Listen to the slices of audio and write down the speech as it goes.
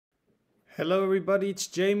Hello everybody, it's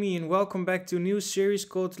Jamie and welcome back to a new series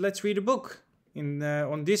called Let's Read a Book.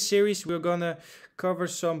 On this series we're gonna cover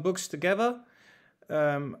some books together.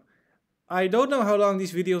 I don't know how long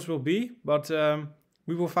these videos will be, but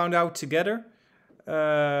we will find out together.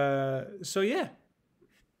 So yeah,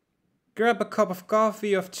 grab a cup of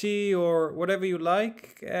coffee, of tea or whatever you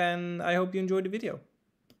like, and I hope you enjoy the video.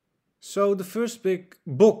 So the first big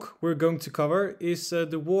book we're going to cover is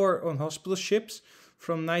The War on Hospital Ships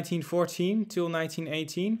from 1914 till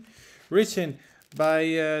 1918, written by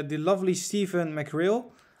the lovely Stephen McGreal.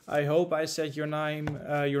 I hope I said your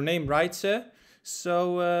name right, sir.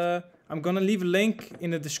 So I'm gonna leave a link in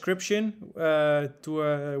the description to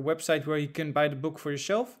a website where you can buy the book for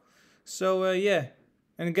yourself. So yeah,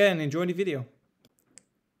 and again, enjoy the video.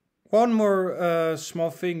 One more small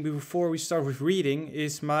thing before we start with reading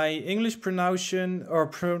is my English pronunciation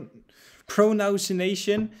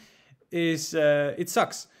pronunciation is it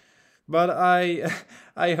sucks, but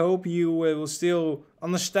I hope you will still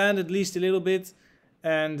understand at least a little bit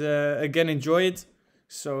and again enjoy it.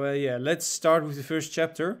 So yeah, let's start with the first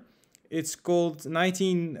chapter. It's called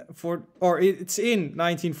it's in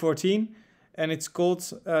 1914 and it's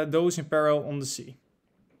called Those in Peril on the Sea.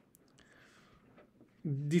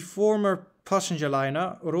 The former passenger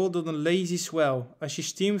liner rolled on a lazy swell as she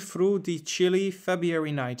steamed through the chilly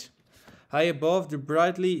February night. High above the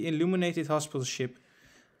brightly illuminated hospital ship,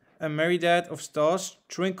 a myriad of stars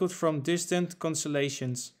twinkled from distant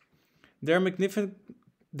constellations, their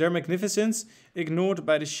magnificence ignored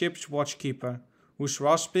by the ship's watchkeeper, whose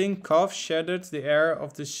rasping cough shattered the air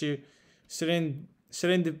of the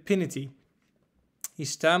serendipity. He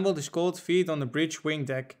stumbled his cold feet on the bridge wing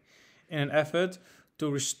deck in an effort to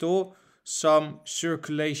restore some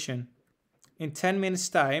circulation. In 10 minutes'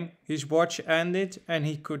 time, his watch ended and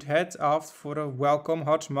he could head aft for a welcome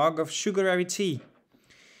hot mug of sugary tea.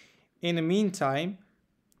 In the meantime,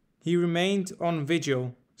 he remained on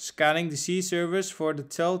vigil, scanning the sea surface for the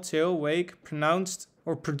telltale wake produced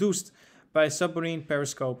by a submarine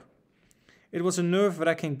periscope. It was a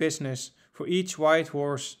nerve-wracking business, for each white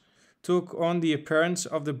horse took on the appearance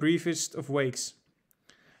of the briefest of wakes.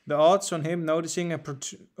 The odds on him noticing a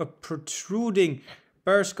protruding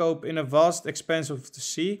periscope in a vast expanse of the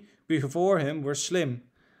sea before him were slim.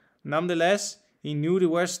 Nonetheless, he knew the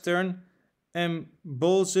Western,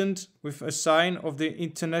 emblazoned with a sign of the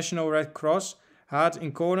International Red Cross, had, in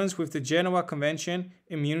accordance with the Genoa Convention,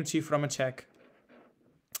 immunity from attack.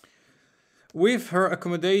 With her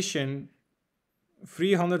accommodation,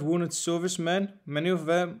 300 wounded servicemen, many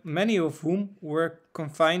of whom were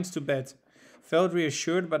confined to bed, felt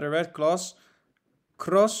reassured by the Red Cross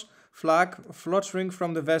flag fluttering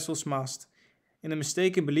from the vessel's mast, in the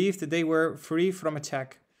mistaken belief that they were free from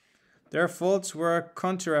attack. Their thoughts were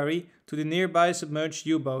contrary to the nearby submerged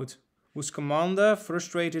U-boat, whose commander,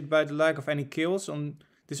 frustrated by the lack of any kills on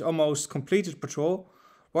this almost completed patrol,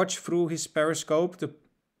 watched through his periscope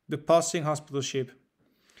the passing hospital ship.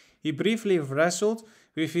 He briefly wrestled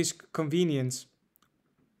with his conscience,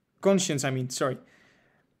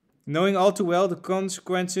 knowing all too well the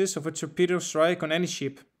consequences of a torpedo strike on any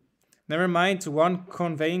ship. Never mind the one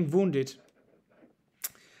conveying wounded.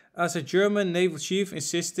 As a German naval chief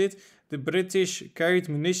insisted, the British carried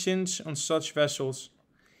munitions on such vessels.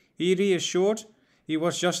 He reassured he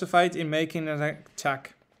was justified in making an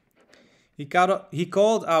attack. He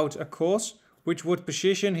called out a course which would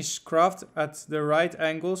position his craft at the right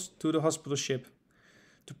angles to the hospital ship.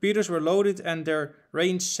 Torpedoes were loaded and their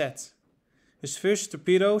range set. His first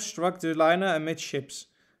torpedo struck the liner amidships.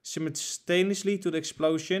 Simultaneously to the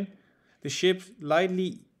explosion, the ship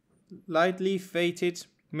lightly fated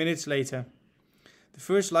minutes later. The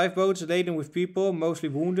first lifeboats laden with people, mostly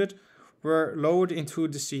wounded, were lowered into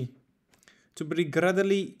the sea, to be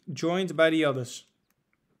gradually joined by the others.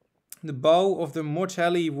 The bow of the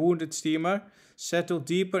mortally wounded steamer settled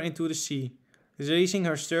deeper into the sea, raising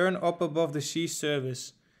her stern up above the sea's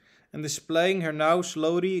surface, and displaying her now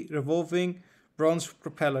slowly revolving bronze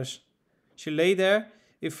propellers. She lay there,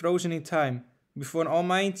 if frozen in time, before an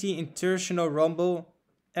almighty internal rumble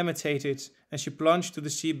imitated, and she plunged to the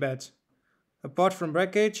seabed. Apart from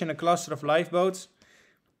wreckage and a cluster of lifeboats,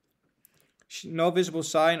 no visible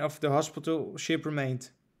sign of the hospital ship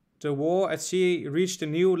remained. The war at sea reached a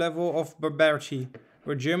new level of barbarity,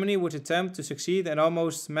 where Germany would attempt to succeed and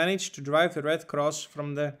almost managed to drive the Red Cross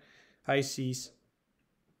from the high seas.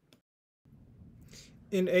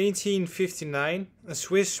 In 1859, a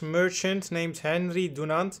Swiss merchant named Henry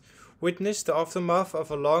Dunant witnessed the aftermath of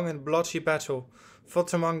a long and bloody battle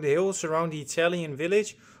fought among the hills around the Italian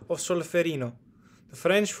village of Solferino. The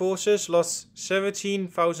French forces lost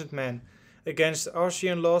 17,000 men, against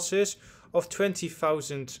Austrian losses of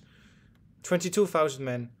 22,000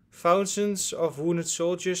 men. Thousands of wounded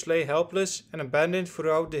soldiers lay helpless and abandoned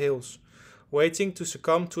throughout the hills, waiting to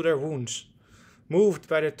succumb to their wounds. Moved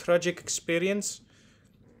by the tragic experience,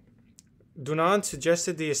 Dunant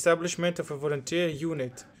suggested the establishment of a volunteer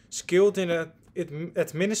unit skilled in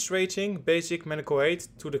administrating basic medical aid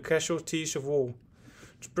to the casualties of war.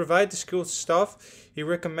 To provide the skilled staff, he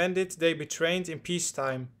recommended they be trained in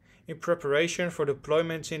peacetime, in preparation for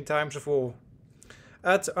deployment in times of war.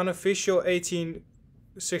 At unofficial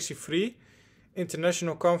 1863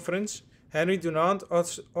 international conference, Henry Dunant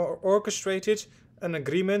orchestrated an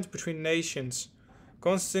agreement between nations.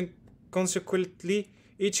 Consequently,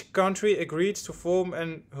 each country agreed to form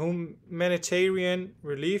an humanitarian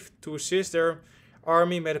relief to assist their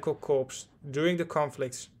army medical corps during the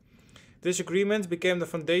conflicts. This agreement became the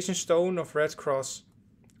foundation stone of Red Cross.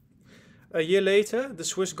 A year later, the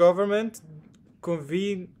Swiss government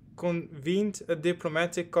convened a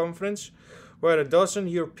diplomatic conference where a dozen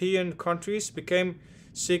European countries became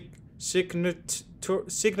signatories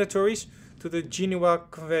to the Geneva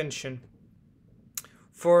Convention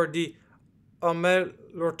for the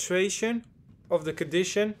amelioration of the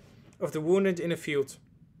condition of the wounded in the field.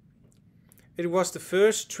 It was the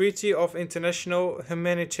first treaty of international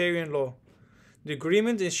humanitarian law. The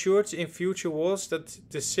agreement ensured in future wars that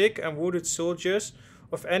the sick and wounded soldiers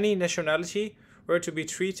of any nationality were to be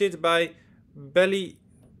treated by belligerents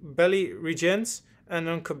and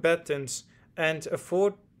non-combatants and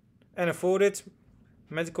afforded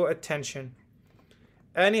medical attention.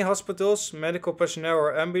 Any hospitals, medical personnel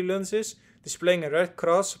or ambulances displaying a red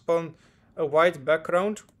cross upon a white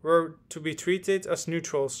background were to be treated as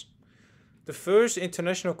neutrals. The first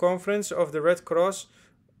international conference of the Red Cross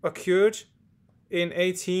occurred in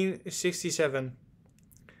 1867.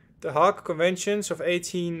 The Hague Conventions of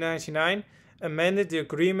 1899 amended the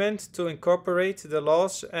agreement to incorporate the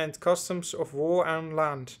laws and customs of war on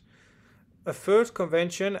land. A third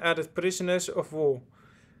convention added prisoners of war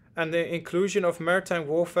and the inclusion of maritime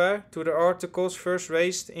warfare to the articles first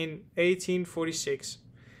raised in 1846,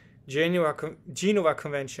 Geneva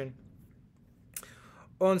Convention.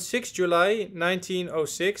 On 6 July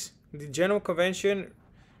 1906, the General Convention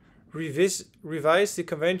revised the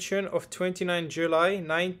Convention of 29 July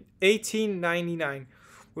 1899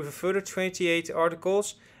 with a further 28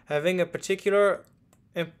 articles having a particular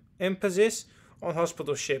emphasis on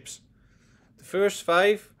hospital ships. The first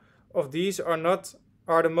 5 of these are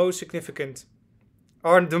the most significant.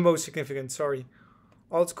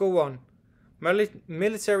 Article 1.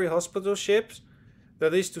 Military hospital ships,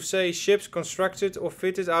 that is to say ships constructed or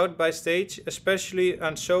fitted out by state, especially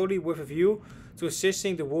and solely with a view to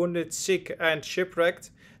assisting the wounded, sick and shipwrecked,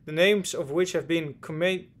 the names of which have been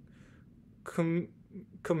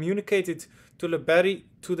communicated to the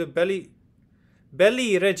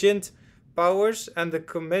belligerent powers and the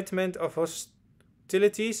commitment of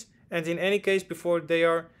hostilities, and in any case before they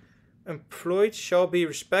are employed shall be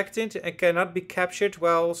respected and cannot be captured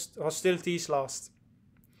whilst hostilities last.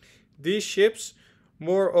 These ships,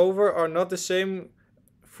 moreover, are on the same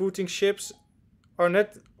footing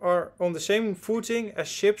as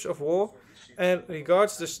ships of war and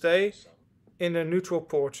regards the stay in a neutral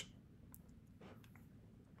port.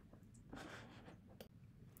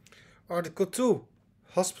 Article 2.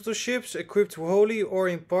 Hospital ships equipped wholly or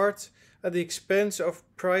in part at the expense of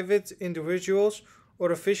private individuals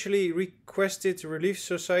or officially requested relief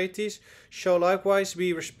societies shall likewise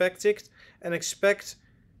be respected and exempt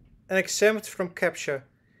from capture,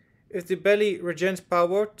 if the belligerent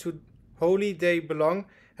power to wholly they belong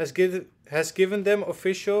has given them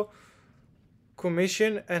official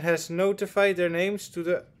commission and has notified their names to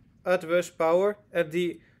the adverse power at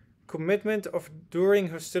the commitment of during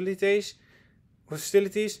hostilities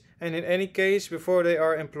and in any case before they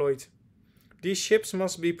are employed. These ships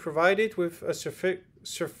must be provided with a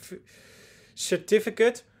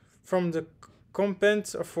certificate from the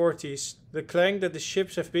competent authorities, declaring that the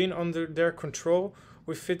ships have been under their control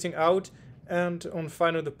with fitting out and on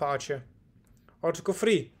final departure. Article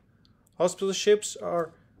 3. Hospital ships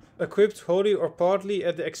are equipped wholly or partly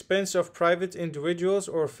at the expense of private individuals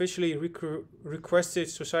or officially requested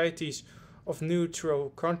societies of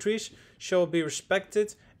neutral countries shall be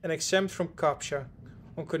respected and exempt from capture,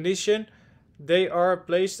 on condition they are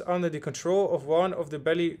placed under the control of one of the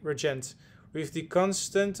belligerents, with the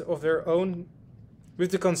consent of their own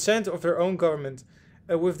government,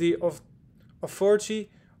 and with the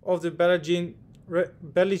authority of the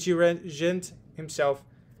belligerent himself,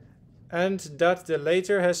 and that the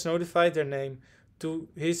latter has notified their name to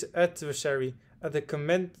his adversary at the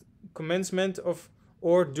commencement of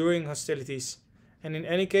or during hostilities, and in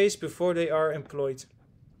any case before they are employed.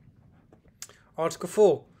 Article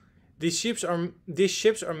 4. These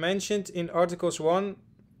ships are mentioned in Articles 1,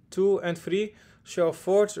 2 and 3 shall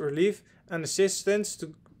afford relief and assistance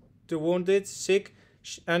to the wounded, sick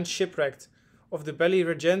and shipwrecked of the belly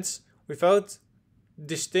regents without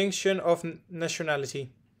distinction of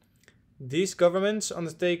nationality. These governments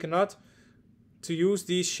undertake not to use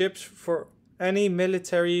these ships for any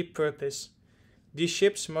military purpose. These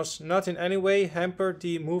ships must not in any way hamper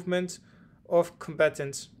the movement of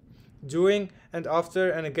combatants. During and after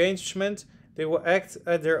an engagement, they will act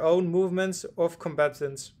at their own movements of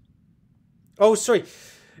combatants.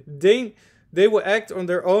 They will act on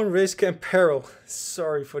their own risk and peril.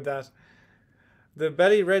 Sorry for that. The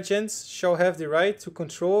belly regents shall have the right to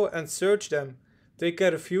control and search them. They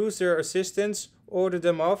can refuse their assistance, order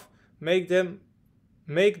them off, make them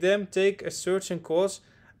take a searching course,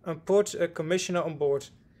 and put a commissioner on board.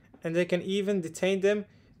 And they can even detain them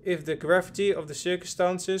if the gravity of the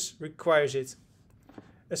circumstances requires it.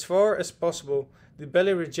 As far as possible, the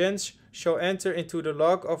belly regents shall enter into the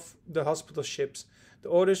log of the hospital ships the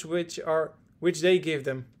orders which they give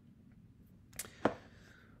them.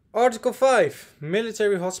 Article 5.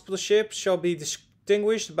 Military hospital ships shall be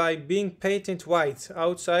distinguished by being painted white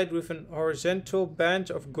outside with an horizontal band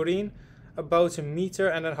of green about 1.5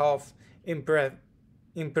 meters in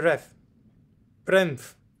breadth.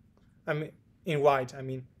 In wide.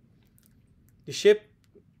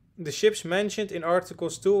 The ships mentioned in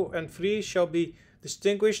Articles 2 and 3 shall be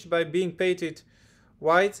distinguished by being painted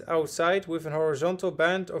white outside with an horizontal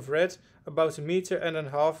band of red about 1.5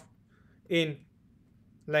 meters in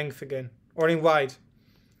length again, or in wide.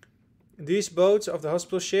 These boats of the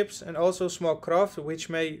hospital ships and also small craft which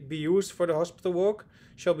may be used for the hospital work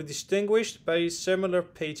shall be distinguished by similar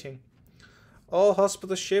painting. All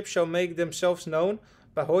hospital ships shall make themselves known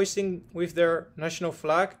by hoisting with their national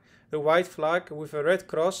flag the white flag with a red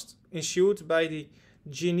cross issued by the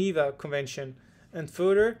Geneva Convention, and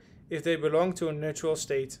further, if they belong to a neutral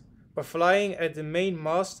state, by flying at the main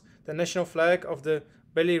mast the national flag of the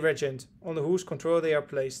belly regent, under whose control they are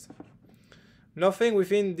placed. Nothing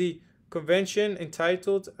within the convention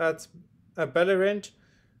entitled at a belligerent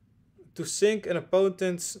to sink an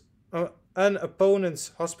opponent's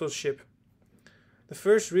hospital ship. The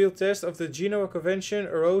first real test of the Geneva Convention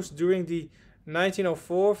arose during the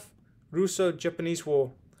 1904 Russo-Japanese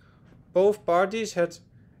War. Both parties had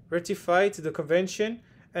ratified the convention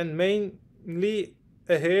and mainly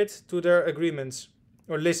adhered to their agreements,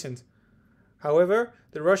 or listened. However,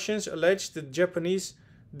 the Russians alleged the Japanese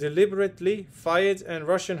deliberately fired at a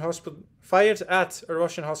Russian hospital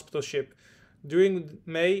ship during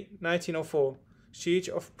May 1904 siege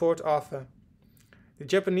of Port Arthur. The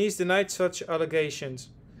Japanese denied such allegations.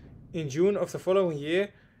 In June of the following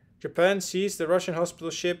year, Japan seized the Russian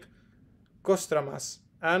hospital ship Kostramas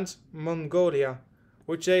and Mongolia,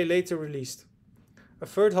 which they later released. A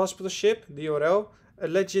third hospital ship, the Orel,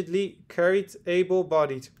 allegedly carried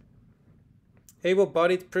able-bodied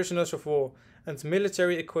prisoners of war and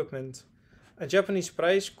military equipment. A Japanese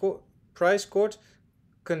prize court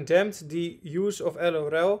condemned the use of El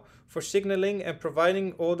Orel for signaling and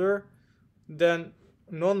providing other than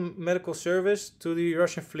non-medical service to the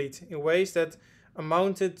Russian fleet in ways that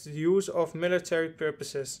amounted to the use of military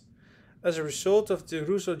purposes. As a result of the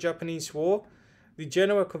Russo-Japanese War, the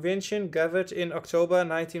Geneva Convention gathered in October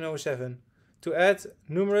 1907 to add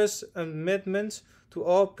numerous amendments to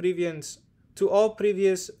all previous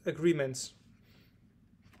agreements.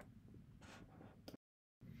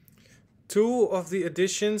 Two of the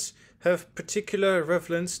additions have particular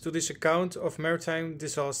relevance to this account of maritime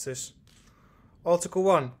disasters. Article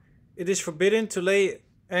 1. It is forbidden to lay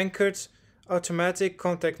anchored automatic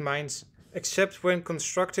contact mines, except when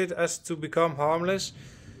constructed as to become harmless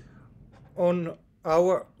on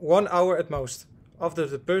 1 hour at most, after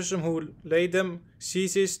the person who laid them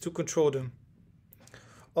ceases to control them.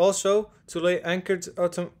 Also, to lay anchored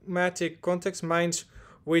automatic contact mines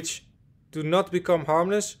which do not become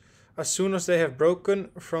harmless as soon as they have broken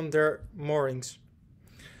from their moorings.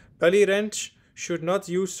 Bellyrents should not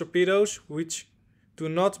use torpedoes which do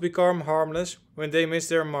not become harmless when they miss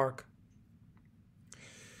their mark.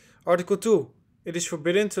 Article 2. It is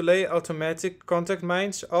forbidden to lay automatic contact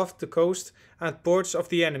mines off the coast and ports of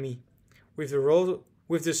the enemy, with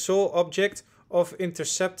the sole object of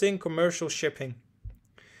intercepting commercial shipping.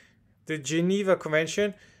 The Geneva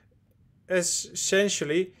Convention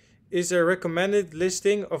essentially is a recommended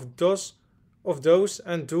listing of those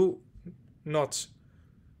and do nots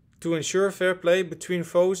to ensure fair play between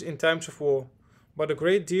foes in times of war. but a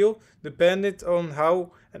great deal depended on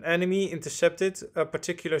how an enemy intercepted a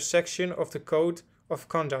particular section of the code of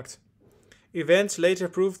conduct. Events later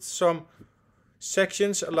proved some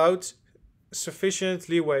sections allowed sufficient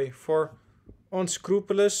leeway for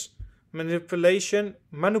unscrupulous manipulation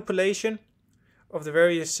of the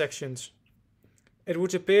various sections. It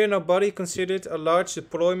would appear nobody considered a large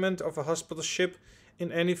deployment of a hospital ship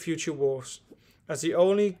in any future wars, as the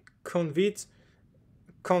only convite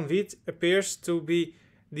appears to be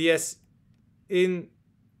the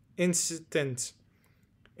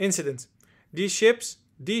incident. These ships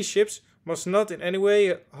must not in any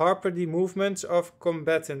way hamper the movements of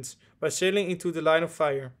combatants by sailing into the line of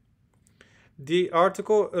fire. The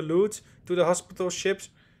article alludes to the hospital ships'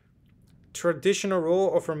 traditional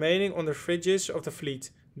role of remaining on the fringes of the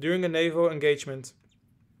fleet during a naval engagement.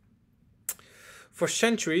 For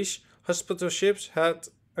centuries, hospital ships had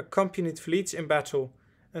accompanied fleets in battle,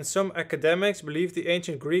 and some academics believe the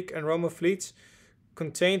ancient Greek and Roman fleets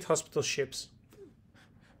contained hospital ships.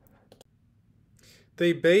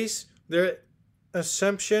 They base their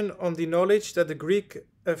assumption on the knowledge that the Greek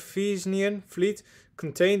Ephesian fleet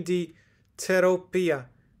contained the Theropia,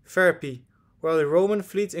 therapy, while the Roman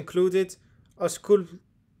fleet included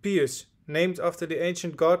Asclepius, named after the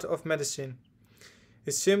ancient god of medicine.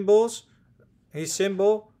 His symbol,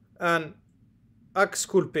 an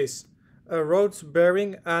Asclepis, a road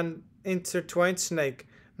bearing an intertwined snake,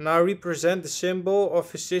 now represent the symbol of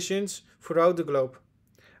physicians throughout the globe,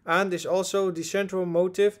 and is also the central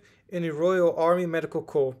motif in the Royal Army Medical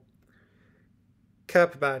Corps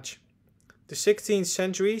cap badge. The 16th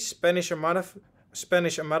century Spanish Armada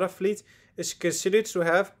fleet is considered to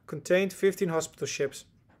have contained 15 hospital ships.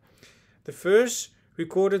 The first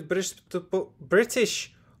recorded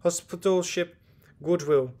British hospital ship,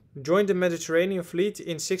 Goodwill, joined the Mediterranean fleet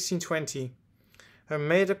in 1620. Her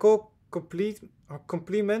medical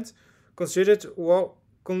complement consisted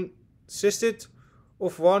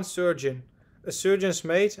of one surgeon, a surgeon's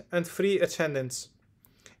mate, and 3 attendants.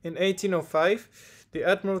 In 1805, the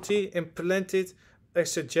Admiralty implemented a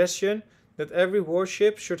suggestion that every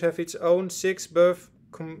warship should have its own 6-berth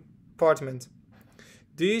compartment.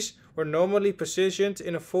 These were normally positioned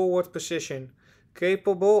in a forward position,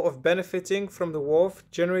 capable of benefiting from the warmth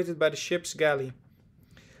generated by the ship's galley.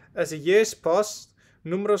 As the years passed,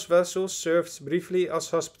 numerous vessels served briefly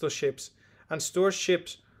as hospital ships and store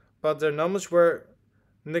ships, but their numbers were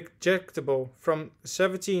negligible from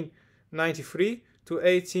 1793 to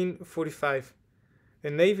 1845. The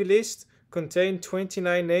Navy list contained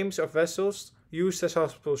 29 names of vessels used as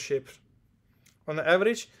hospital ships. On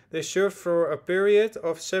average, they served for a period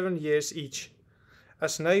of 7 years each.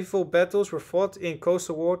 As naval battles were fought in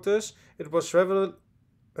coastal waters, it was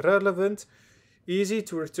relevant, easy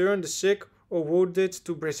to return the sick or wounded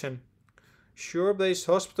to Britain. Shore-based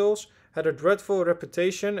hospitals had a dreadful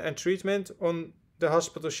reputation, and treatment on the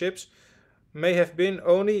hospital ships may have been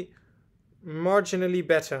only marginally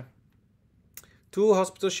better. 2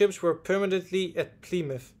 hospital ships were permanently at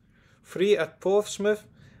Plymouth, 3 at Portsmouth,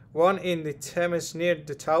 1 in the Thames near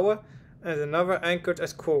the Tower, and another anchored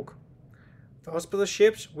at Cork. The hospital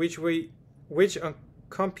ships, which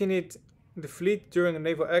accompanied the fleet during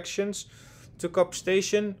naval actions, took up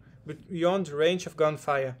station beyond range of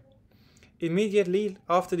gunfire. Immediately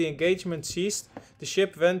after the engagement ceased, the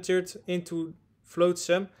ship ventured into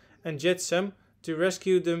flotsam and jetsam to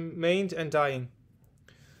rescue the maimed and dying.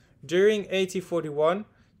 During 1841,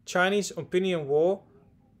 Chinese Opium War,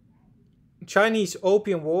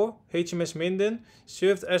 HMS Minden,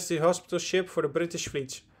 served as the hospital ship for the British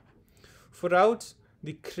fleet. Throughout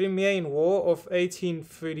the Crimean War of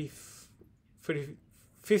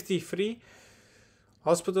 1853,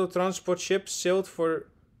 hospital transport ships sailed for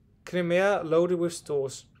Crimea loaded with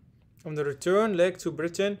stores. On the return leg to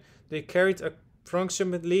Britain, they carried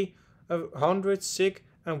approximately 100 sick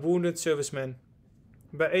and wounded servicemen.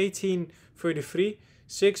 By 1833,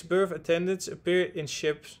 6-berth attendants appeared in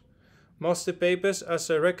ships' master papers as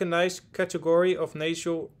a recognized category of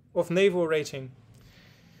naval rating.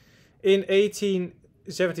 In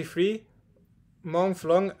 1873,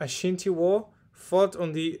 month-long Ashanti War, fought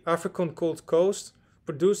on the African Cold Coast,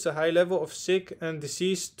 produced a high level of sick and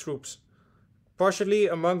diseased troops. Partially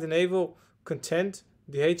among the naval content,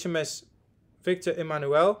 the HMS Victor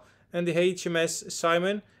Emmanuel and the HMS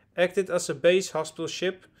Simon acted as a base hospital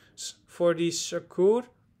ship for the succor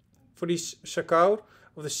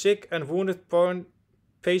of the sick and wounded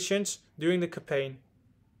patients during the campaign.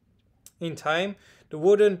 In time, the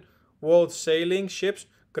wooden-walled sailing ships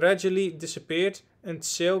gradually disappeared and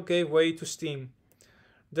sail gave way to steam.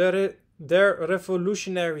 Their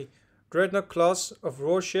revolutionary dreadnought class of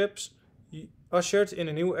warships ushered in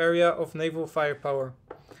a new era of naval firepower.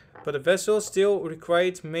 But the vessel still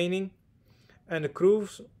required manning, and the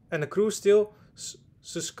crew still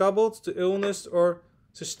succumbed to illness or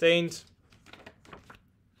sustained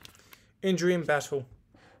injury in battle.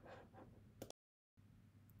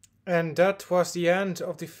 And that was the end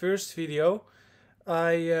of the first video.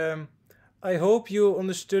 I hope you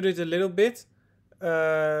understood it a little bit.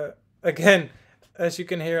 Again, as you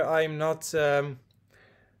can hear, I'm not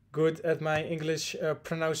good at my English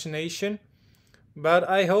pronunciation, but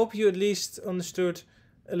I hope you at least understood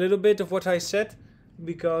a little bit of what I said,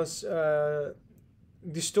 because the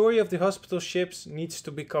story of the hospital ships needs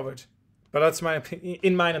to be covered. But that's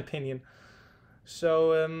in my opinion.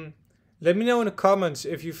 So let me know in the comments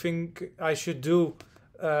if you think I should do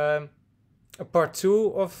a part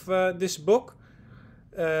 2 of this book.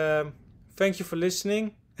 Thank you for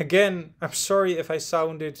listening. Again, I'm sorry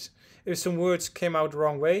if some words came out the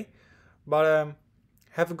wrong way. But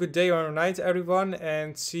have a good day or night, everyone,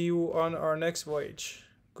 and see you on our next voyage.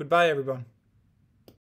 Goodbye, everyone.